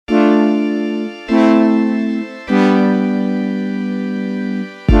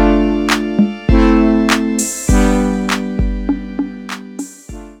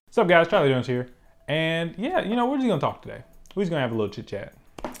What's up, guys? Charlie Jones here. And yeah, we're just gonna talk today. We're just gonna have a little chit chat.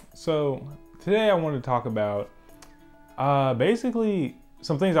 So today I wanted to talk about basically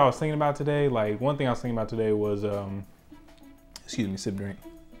some things I was thinking about today. Like one thing I was thinking about today was, excuse me, sip drink.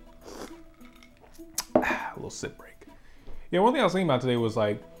 A little sip break. Yeah, one thing I was thinking about today was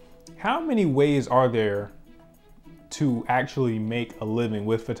like, how many ways are there to actually make a living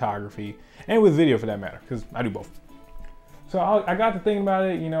with photography and with video for that matter? Because I do both. So I got to thinking about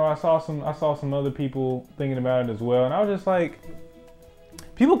it. I saw some other people thinking about it as well, and I was just like,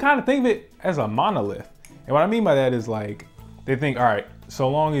 people kind of think of it as a monolith. And what I mean by that is like, they think, all right, so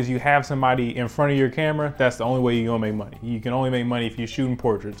long as you have somebody in front of your camera, that's the only way you're gonna make money. You can only make money if you're shooting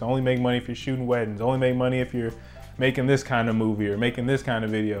portraits, only make money if you're shooting weddings, only make money if you're making this kind of movie or making this kind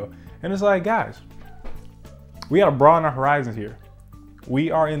of video. And it's like, guys, we gotta broaden our horizons here.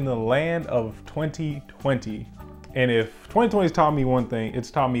 We are in the land of 2020. And if 2020 has taught me one thing,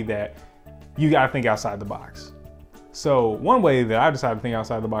 it's taught me that you gotta think outside the box. So one way that I decided to think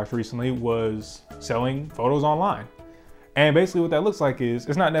outside the box recently was selling photos online. And basically what that looks like is,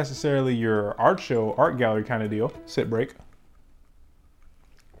 it's not necessarily your art show, art gallery kind of deal. Sip break.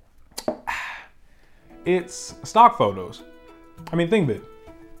 It's stock photos. I mean, think of it.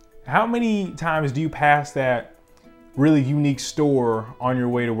 How many times do you pass that really unique store on your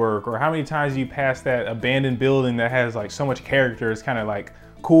way to work? Or how many times do you pass that abandoned building that has like so much character? It's kind of like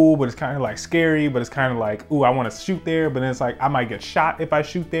cool, but it's kind of like scary, but it's kind of like, ooh, I want to shoot there, but then it's like, I might get shot if I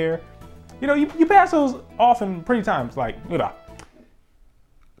shoot there. You pass those often pretty times, like,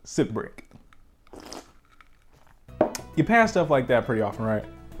 sip break. You pass stuff like that pretty often, right?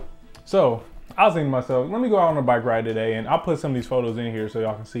 So I was thinking to myself, let me go out on a bike ride today, and I'll put some of these photos in here so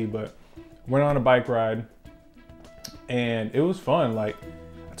y'all can see, but went on a bike ride and it was fun. Like,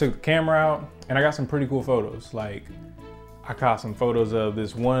 I took the camera out and I got some pretty cool photos. Like, I caught some photos of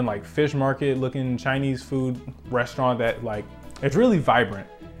this one like fish market looking Chinese food restaurant that like, it's really vibrant.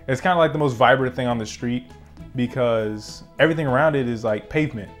 It's kind of like the most vibrant thing on the street because everything around it is like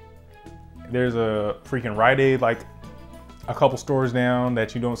pavement. There's a freaking Rite Aid like a couple stores down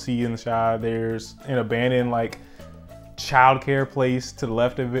that you don't see in the shot. There's an abandoned like childcare place to the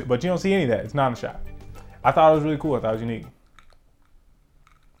left of it, but you don't see any of that. It's not in the shot. I thought it was really cool. I thought it was unique.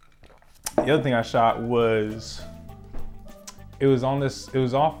 The other thing I shot was, it was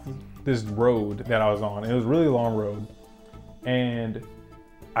off this road that I was on. It was a really long road. And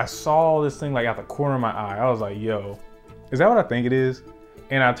I saw this thing like out the corner of my eye. I was like, yo, is that what I think it is?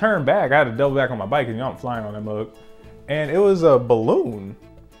 And I turned back. I had to double back on my bike because I'm flying on that mug. And it was a balloon.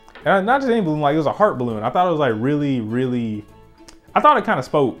 And not just any balloon, like it was a heart balloon. I thought it was like really, I thought it kind of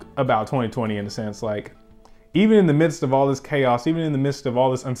spoke about 2020 in a sense. Like, even in the midst of all this chaos, even in the midst of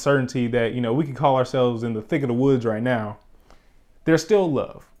all this uncertainty that, we could call ourselves in the thick of the woods right now, there's still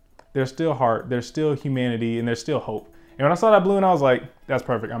love, there's still heart, there's still humanity, and there's still hope. And when I saw that balloon, I was like, that's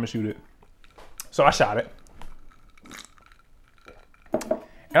perfect, I'm gonna shoot it. So I shot it.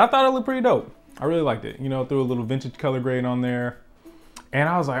 And I thought it looked pretty dope. I really liked it. Threw a little vintage color grade on there. And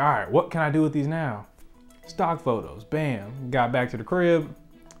I was like, all right, what can I do with these now? Stock photos, bam. Got back to the crib,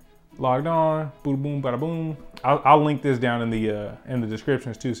 logged on, boom, boom, bada boom. I'll link this down in the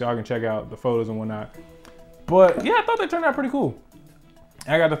descriptions too, so y'all can check out the photos and whatnot. But yeah, I thought they turned out pretty cool.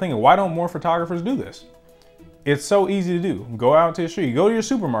 And I got to thinking, why don't more photographers do this? It's so easy to do. Go out to the street, go to your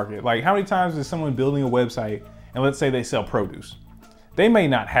supermarket. Like, how many times is someone building a website and let's say they sell produce? They may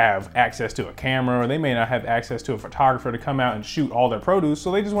not have access to a camera, or they may not have access to a photographer to come out and shoot all their produce,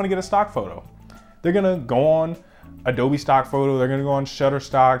 so they just want to get a stock photo. They're gonna go on Adobe Stock Photo, they're gonna go on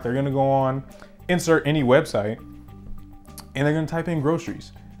Shutterstock, they're gonna go on insert any website, and they're gonna type in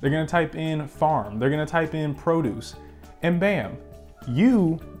groceries. They're gonna type in farm, they're gonna type in produce, and bam,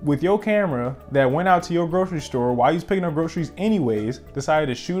 you, with your camera that went out to your grocery store while you was picking up groceries anyways, decided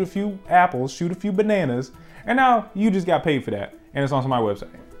to shoot a few apples, shoot a few bananas, and now you just got paid for that, and it's on my website.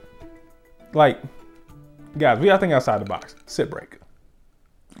 Like, guys, we gotta think outside the box. Sip break.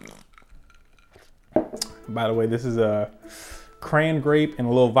 By the way, this is a cran grape and a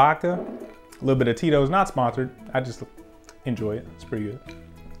little vodka. A little bit of Tito's, not sponsored. I just enjoy it. It's pretty good.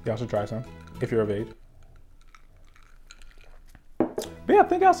 Y'all should try some if you're of age. But yeah,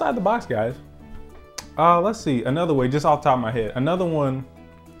 think outside the box, guys. Let's see, another way, just off the top of my head, another one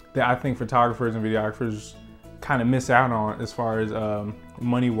that I think photographers and videographers kind of miss out on as far as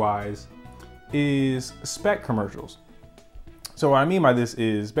money-wise is spec commercials. So what I mean by this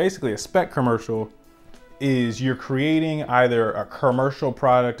is basically a spec commercial is you're creating either a commercial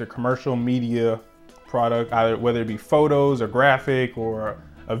product, a commercial media product, either whether it be photos or graphic or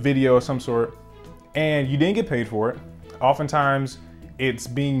a video of some sort, and you didn't get paid for it. Oftentimes it's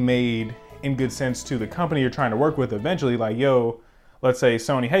being made in good sense to the company you're trying to work with eventually. Like, yo, let's say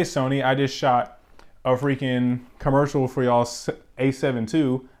Sony, hey Sony, I just shot a freaking commercial for y'all's A7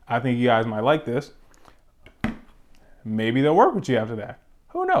 II. I think you guys might like this. Maybe they'll work with you after that.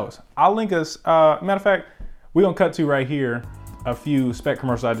 Who knows? I'll link us. Matter of fact, we're gonna cut to right here a few spec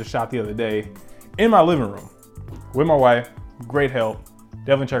commercials I just shot the other day in my living room with my wife. Great help.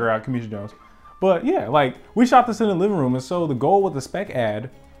 Definitely check her out, Kamisha Jones. But yeah, like we shot this in the living room, and so the goal with the spec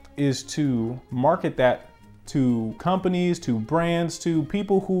ad is to market that to companies, to brands, to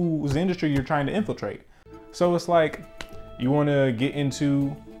people whose industry you're trying to infiltrate. So it's like you want to get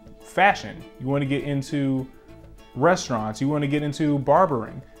into fashion, you want to get into restaurants, you want to get into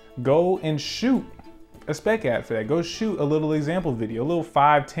barbering. Go and shoot a spec ad for that. Go shoot a little example video, a little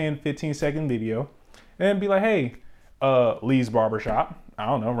 5, 10, 15 second video, and be like, hey, Lee's Barbershop, I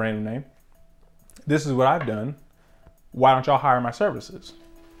don't know, random name. This is what I've done. Why don't y'all hire my services?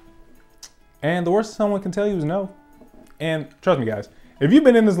 And the worst someone can tell you is no. And trust me, guys, if you've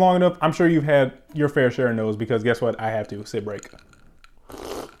been in this long enough, I'm sure you've had your fair share of no's, because guess what? I have to. Sit break.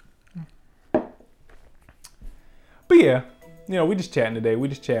 But yeah, you know, we just chatting today. We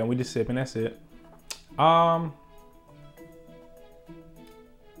just chatting. We just sipping. That's it. I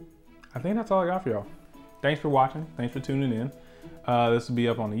think that's all I got for y'all. Thanks for watching. Thanks for tuning in. This will be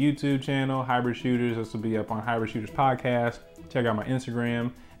up on the YouTube channel, Hybrid Shooters. This will be up on Hybrid Shooters Podcast. Check out my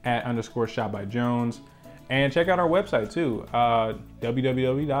Instagram @_shotbyjones. And check out our website too,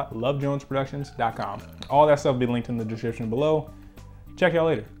 www.lovejonesproductions.com. All that stuff will be linked in the description below. Check y'all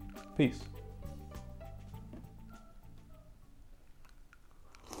later. Peace.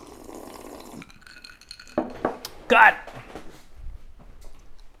 God